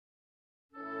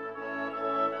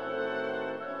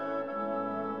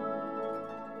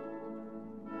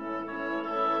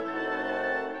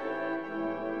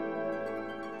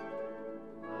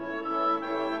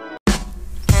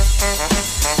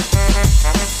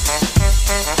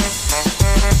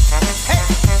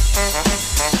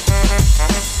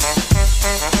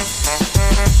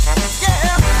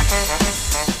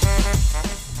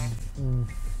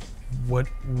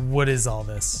what is all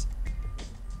this?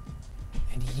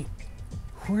 And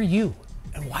who are you?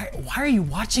 And why are you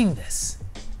watching this?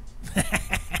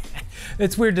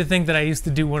 It's weird to think that I used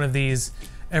to do one of these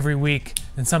every week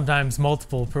and sometimes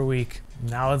multiple per week.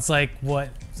 Now it's like, what?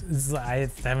 I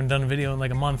haven't done a video in like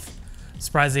a month.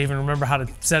 Surprised I even remember how to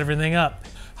set everything up.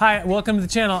 Hi, welcome to the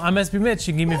channel. I'm SB Mitch.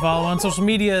 You can give me a follow on social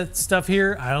media stuff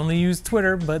here. I only use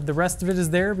Twitter, but the rest of it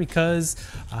is there because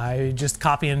I just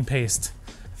copy and paste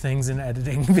things in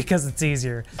editing because it's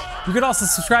easier. You could also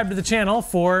subscribe to the channel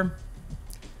for,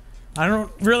 I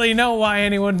don't really know why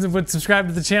anyone would subscribe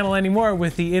to the channel anymore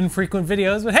with the infrequent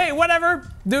videos, but hey,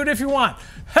 whatever, do it if you want.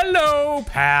 Hello,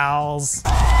 pals.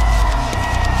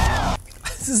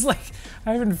 This is like,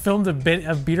 I haven't filmed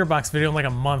a beater box video in like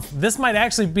a month. This might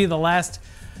actually be the last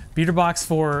beater box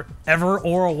for ever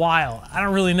or a while. I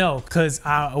don't really know, because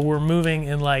we're moving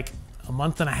in like a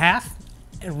month and a half,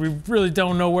 and we really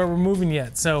don't know where we're moving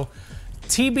yet. So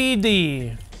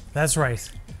TBD. That's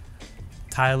right.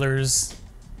 Tyler's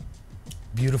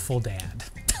beautiful dad.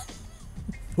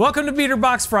 Welcome to Beater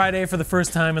Box Friday for the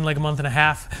first time in like a month and a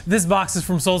half. This box is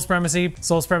from Sole Supremacy,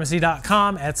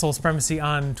 solesupremacy.com, at Sole Supremacy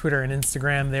on Twitter and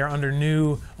Instagram. They're under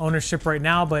new ownership right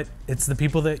now, but it's the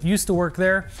people that used to work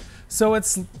there. So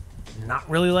it's not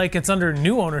really like it's under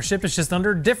new ownership, it's just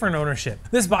under different ownership.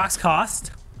 This box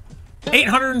cost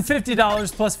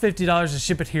 $850 plus $50 to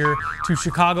ship it here to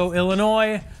Chicago,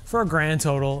 Illinois for a grand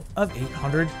total of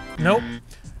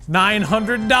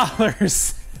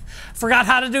 $900. Forgot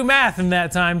how to do math in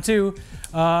that time too.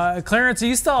 Clarence, are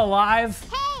you still alive?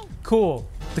 Hey. Cool.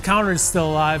 The counter is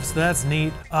still alive, so that's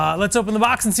neat. Let's open the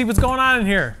box and see what's going on in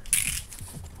here.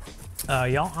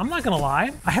 Y'all, I'm not gonna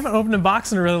lie. I haven't opened a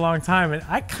box in a really long time, and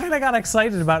I kind of got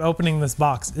excited about opening this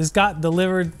box. It got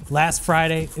delivered last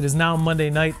Friday. It is now Monday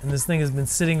night, and this thing has been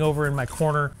sitting over in my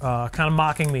corner, kind of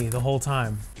mocking me the whole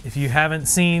time. If you haven't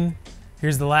seen,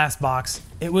 here's the last box.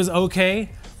 It was okay,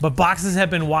 but boxes have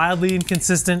been wildly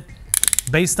inconsistent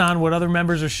based on what other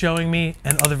members are showing me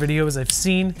and other videos I've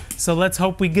seen. So let's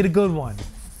hope we get a good one.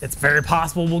 It's very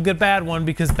possible we'll get a bad one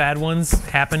because bad ones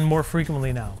happen more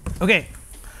frequently now. Okay.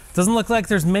 Doesn't look like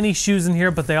there's many shoes in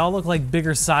here, but they all look like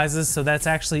bigger sizes, so that's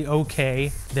actually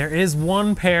okay. There is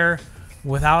one pair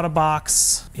without a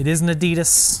box. It is an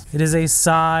Adidas. It is a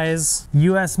size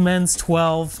US men's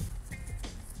 12.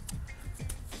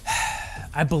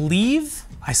 I believe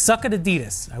I suck at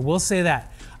Adidas. I will say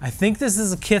that. I think this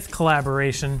is a Kith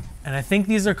collaboration, and I think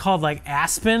these are called like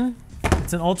Aspen.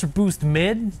 It's an Ultra Boost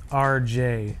Mid.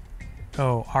 RJ.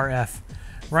 Oh, RF.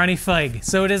 Ronnie Feig.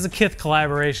 So it is a Kith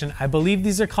collaboration. I believe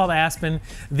these are called Aspen.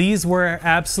 These were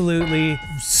absolutely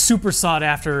super sought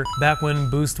after back when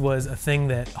Boost was a thing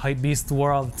that hypebeasts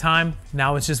wore all the time.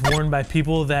 Now it's just worn by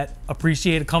people that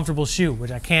appreciate a comfortable shoe, which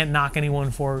I can't knock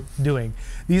anyone for doing.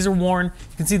 These are worn.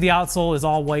 You can see the outsole is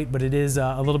all white, but it is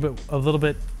a little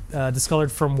bit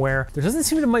discolored from wear. There doesn't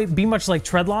seem to be much like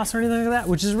tread loss or anything like that,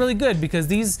 which is really good because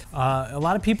these, a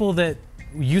lot of people that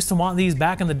used to want these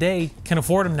back in the day can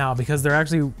afford them now because they're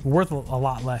actually worth a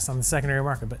lot less on the secondary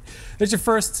market. But there's your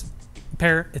first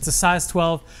pair. It's a size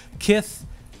 12 Kith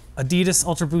Adidas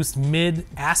Ultra Boost Mid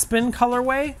Aspen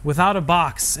colorway without a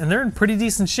box, and they're in pretty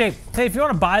decent shape. Hey, if you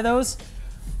want to buy those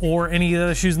or any of the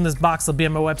other shoes in this box, they'll be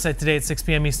on my website today at 6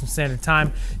 p.m. Eastern Standard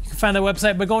Time. You can find that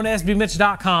website by going to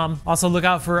sbmitch.com. Also look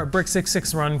out for a Brick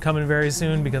 66 run coming very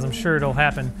soon because I'm sure it'll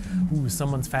happen. Ooh,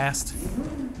 someone's fast.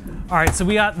 All right, so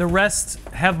we got the rest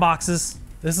have boxes.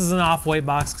 This is an off-white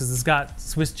box because it's got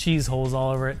Swiss cheese holes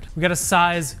all over it. We got a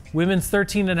size women's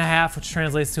 13.5, which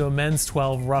translates to a men's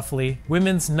 12 roughly.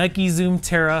 Women's Nike Zoom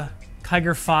Terra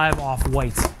Kiger 5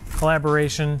 off-white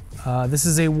collaboration. This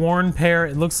is a worn pair.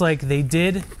 It looks like they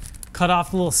did cut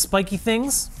off the little spiky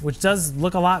things, which does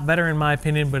look a lot better in my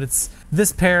opinion, but it's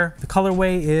this pair. The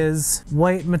colorway is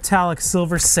white metallic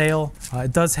silver sail.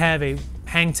 It does have a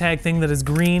hang tag thing that is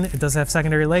green. It does have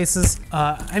secondary laces.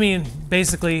 I mean,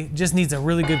 basically just needs a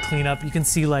really good cleanup. You can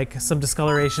see like some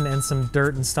discoloration and some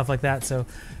dirt and stuff like that. So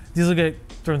these will get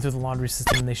thrown through the laundry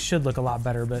system and they should look a lot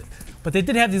better. But they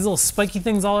did have these little spiky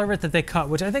things all over it that they cut,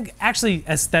 which I think actually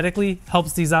aesthetically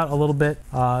helps these out a little bit.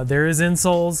 There is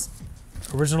insoles,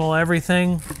 original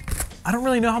everything. I don't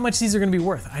really know how much these are gonna be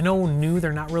worth. I know new,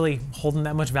 they're not really holding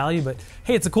that much value, but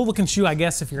hey, it's a cool looking shoe, I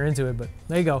guess, if you're into it, but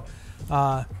there you go.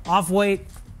 Off-white,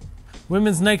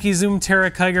 women's Nike Zoom Terra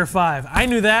Kiger 5. I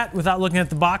knew that without looking at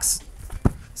the box.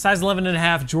 Size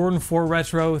 11.5, Jordan 4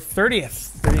 Retro,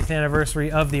 30th anniversary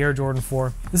of the Air Jordan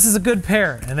 4. This is a good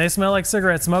pair, and they smell like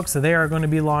cigarette smoke, so they are going to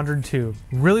be laundered too.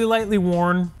 Really lightly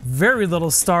worn, very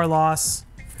little star loss.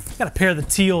 Got a pair of the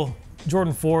teal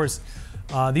Jordan 4s.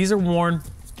 These are worn.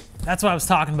 That's what I was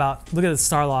talking about. Look at the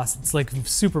star loss. It's like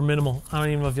super minimal. I don't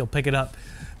even know if you'll pick it up.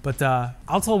 But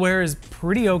outsole wear is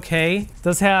pretty okay. It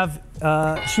does have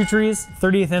shoe trees.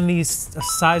 30th MV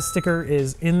size sticker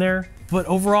is in there. But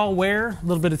overall wear, a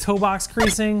little bit of toe box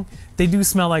creasing. They do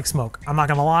smell like smoke. I'm not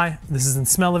gonna lie. This isn't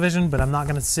smell-o-vision, but I'm not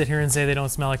gonna sit here and say they don't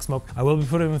smell like smoke. I will be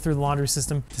putting them through the laundry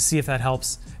system to see if that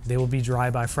helps. They will be dry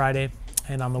by Friday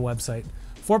and on the website.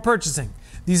 For purchasing,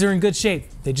 these are in good shape.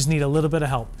 They just need a little bit of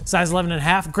help. Size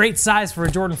 11.5, great size for a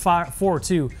Jordan 4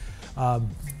 too.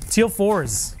 Teal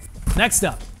 4s. Next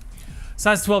up,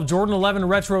 size 12 Jordan 11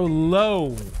 Retro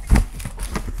Low.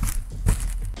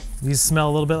 These smell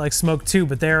a little bit like smoke too,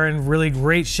 but they're in really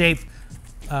great shape.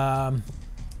 I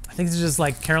think it's just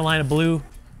like Carolina blue,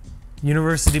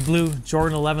 University blue,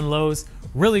 Jordan 11 lows.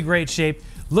 Really great shape.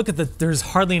 Look at there's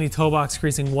hardly any toe box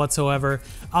creasing whatsoever.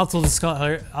 Outsole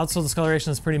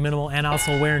discoloration is pretty minimal, and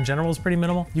outsole wear in general is pretty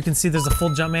minimal. You can see there's a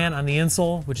full Jumpman on the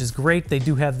insole, which is great. They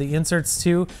do have the inserts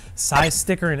too, size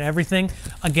sticker and everything.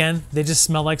 Again, they just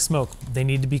smell like smoke. They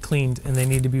need to be cleaned and they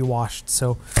need to be washed.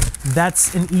 So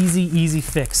that's an easy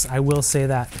fix, I will say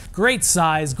that. Great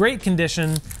size, great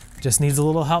condition, just needs a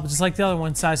little help, just like the other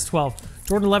one, size 12.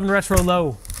 Jordan 11 Retro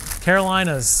Low,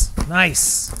 Carolinas,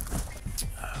 nice.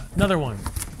 Another one.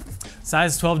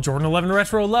 Size 12 Jordan 11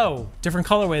 Retro Low. Different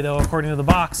colorway though, according to the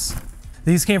box.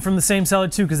 These came from the same seller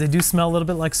too, because they do smell a little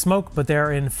bit like smoke, but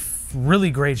they're in really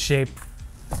great shape.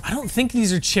 I don't think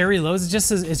these are cherry lows.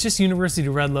 It's just University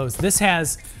Red lows. This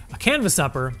has a canvas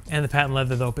upper and the patent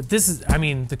leather though, but this is, I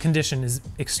mean, the condition is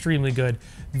extremely good.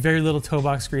 Very little toe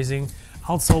box greasing.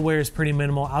 Outsole wear is pretty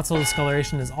minimal. Outsole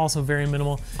discoloration is also very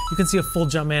minimal. You can see a full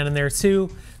Jumpman in there too.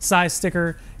 Size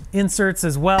sticker, inserts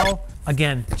as well.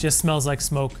 Again, just smells like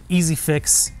smoke. Easy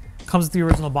fix. Comes with the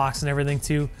original box and everything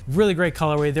too. Really great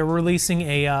colorway. They're releasing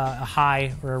a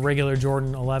high or a regular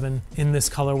Jordan 11 in this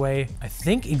colorway. I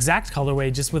think exact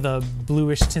colorway, just with a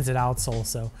bluish tinted outsole.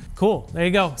 So cool. There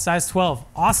you go. Size 12.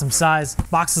 Awesome size.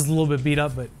 Box is a little bit beat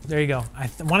up, but there you go. I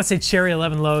want to say cherry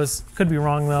 11 lows. Could be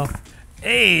wrong though.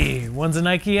 Hey, one's a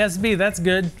Nike SB. That's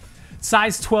good.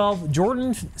 Size 12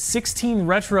 Jordan 16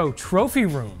 Retro Trophy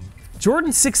Room.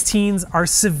 Jordan 16s are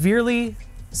severely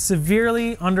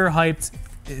underhyped,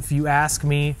 if you ask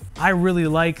me. I really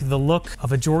like the look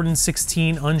of a Jordan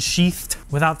 16 unsheathed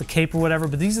without the cape or whatever,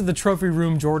 but these are the Trophy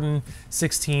Room Jordan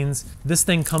 16s. This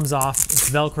thing comes off,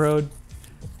 it's Velcroed,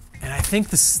 and I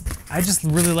just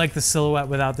really like the silhouette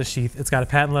without the sheath. It's got a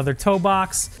patent leather toe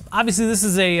box. Obviously this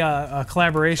is a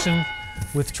collaboration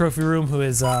with Trophy Room, who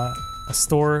is a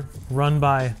store run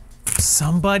by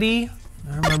somebody.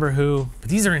 I don't remember who, but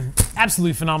these are in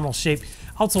absolutely phenomenal shape.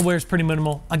 Outsole wear is pretty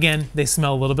minimal. Again, they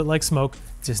smell a little bit like smoke.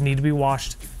 Just need to be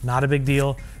washed. Not a big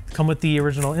deal. Come with the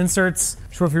original inserts.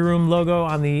 Trophy Room logo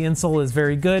on the insole is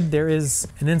very good. There is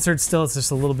an insert still. It's just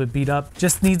a little bit beat up.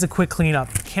 Just needs a quick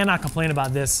cleanup. Cannot complain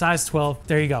about this. Size 12.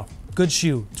 There you go. Good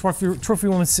shoe. Trophy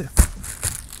Room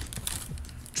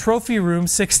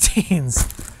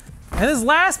 16s. And this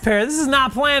last pair, this is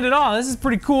not planned at all. This is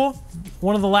pretty cool.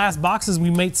 One of the last boxes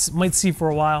we might see for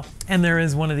a while. And there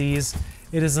is one of these.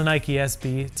 It is a Nike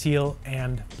SB, teal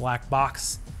and black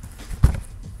box.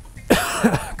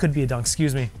 Could be a dunk,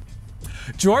 excuse me.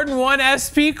 Jordan 1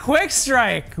 SP Quick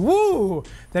Strike. Woo!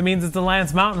 That means it's the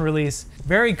Lance Mountain release.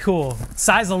 Very cool.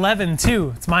 Size 11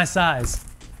 too. It's my size.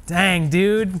 Dang,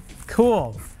 dude.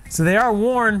 Cool. So they are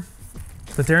worn,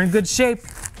 but they're in good shape.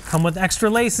 Come with extra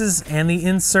laces and the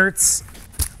inserts.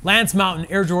 Lance Mountain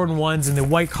Air Jordan 1s in the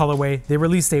white colorway. They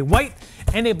released a white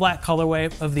and a black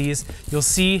colorway of these. You'll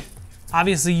see,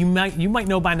 obviously you might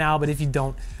know by now, but if you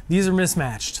don't, these are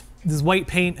mismatched. This white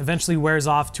paint eventually wears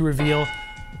off to reveal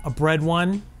a bread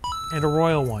one and a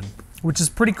royal one, which is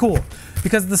pretty cool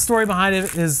because the story behind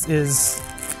it is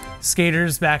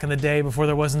skaters back in the day before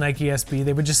there was a Nike SB,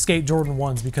 they would just skate Jordan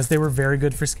 1s because they were very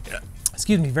good for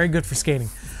skating.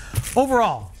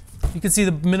 Overall, you can see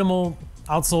the minimal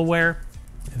outsole wear,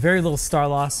 very little star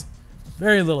loss,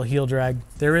 very little heel drag.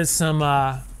 There is some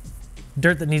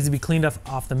dirt that needs to be cleaned up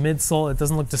off the midsole. It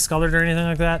doesn't look discolored or anything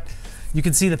like that. You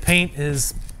can see the paint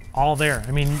is all there.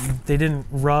 I mean, they didn't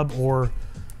rub or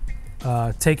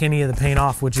take any of the paint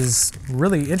off, which is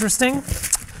really interesting.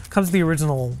 Comes with the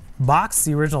original box,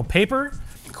 the original paper.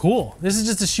 Cool. This is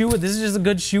just a shoe. This is just a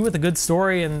good shoe with a good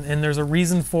story, and there's a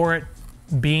reason for it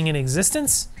being in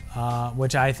existence.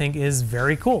 Which I think is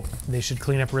very cool. They should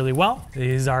clean up really well.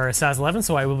 These are a size 11,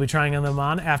 so I will be trying them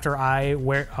on after I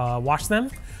wash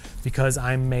them, because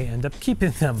I may end up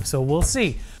keeping them, so we'll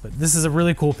see. But this is a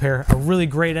really cool pair, a really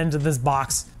great end to this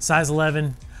box. Size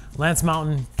 11, Lance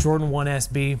Mountain Jordan 1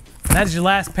 SB. And that is your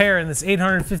last pair in this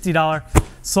 $850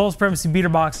 Sole Supremacy beater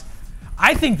box.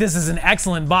 I think this is an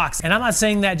excellent box, and I'm not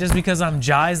saying that just because I'm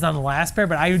jazzed on the last pair,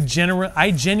 but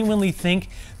I genuinely think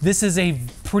this is a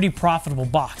pretty profitable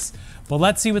box. But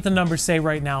let's see what the numbers say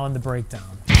right now in the breakdown.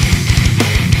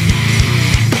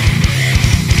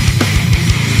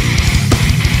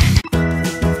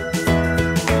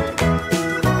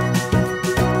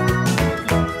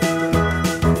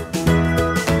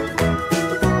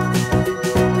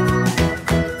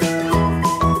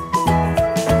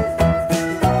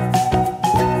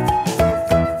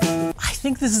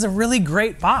 This is a really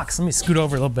great box. Let me scoot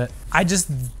over a little bit. I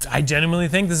genuinely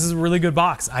think this is a really good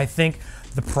box. I think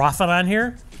the profit on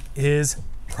here is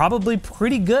probably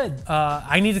pretty good.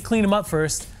 I need to clean them up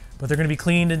first, but they're gonna be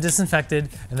cleaned and disinfected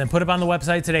and then put up on the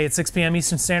website today at 6 p.m.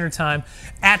 Eastern Standard Time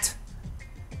at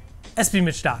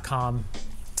sbmitch.com.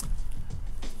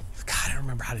 God, I don't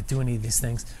remember how to do any of these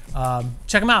things.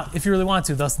 Check them out if you really want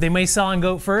to. They may sell on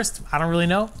Goat first. I don't really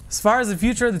know. As far as the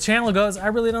future of the channel goes, I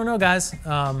really don't know, guys.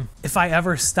 If I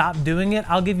ever stop doing it,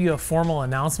 I'll give you a formal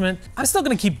announcement. I'm still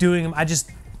gonna keep doing them. I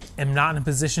just am not in a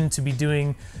position to be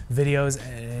doing videos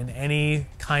in any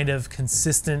kind of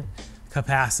consistent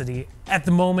capacity at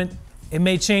the moment. It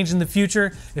may change in the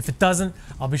future. If it doesn't,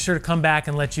 I'll be sure to come back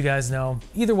and let you guys know.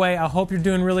 Either way, I hope you're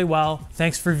doing really well.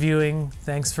 Thanks for viewing.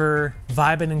 Thanks for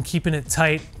vibing and keeping it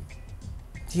tight.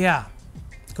 Yeah,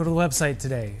 go to the website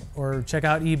today or check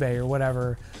out eBay or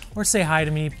whatever, or say hi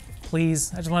to me,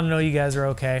 please. I just want to know you guys are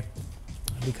okay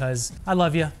because I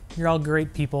love you. You're all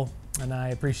great people, and I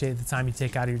appreciate the time you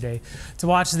take out of your day to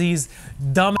watch these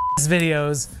dumb ass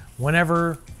videos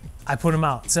whenever I put them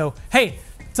out. So, hey,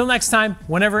 till next time,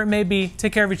 whenever it may be,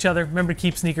 take care of each other. Remember to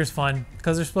keep sneakers fun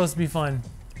because they're supposed to be fun.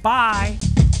 Bye.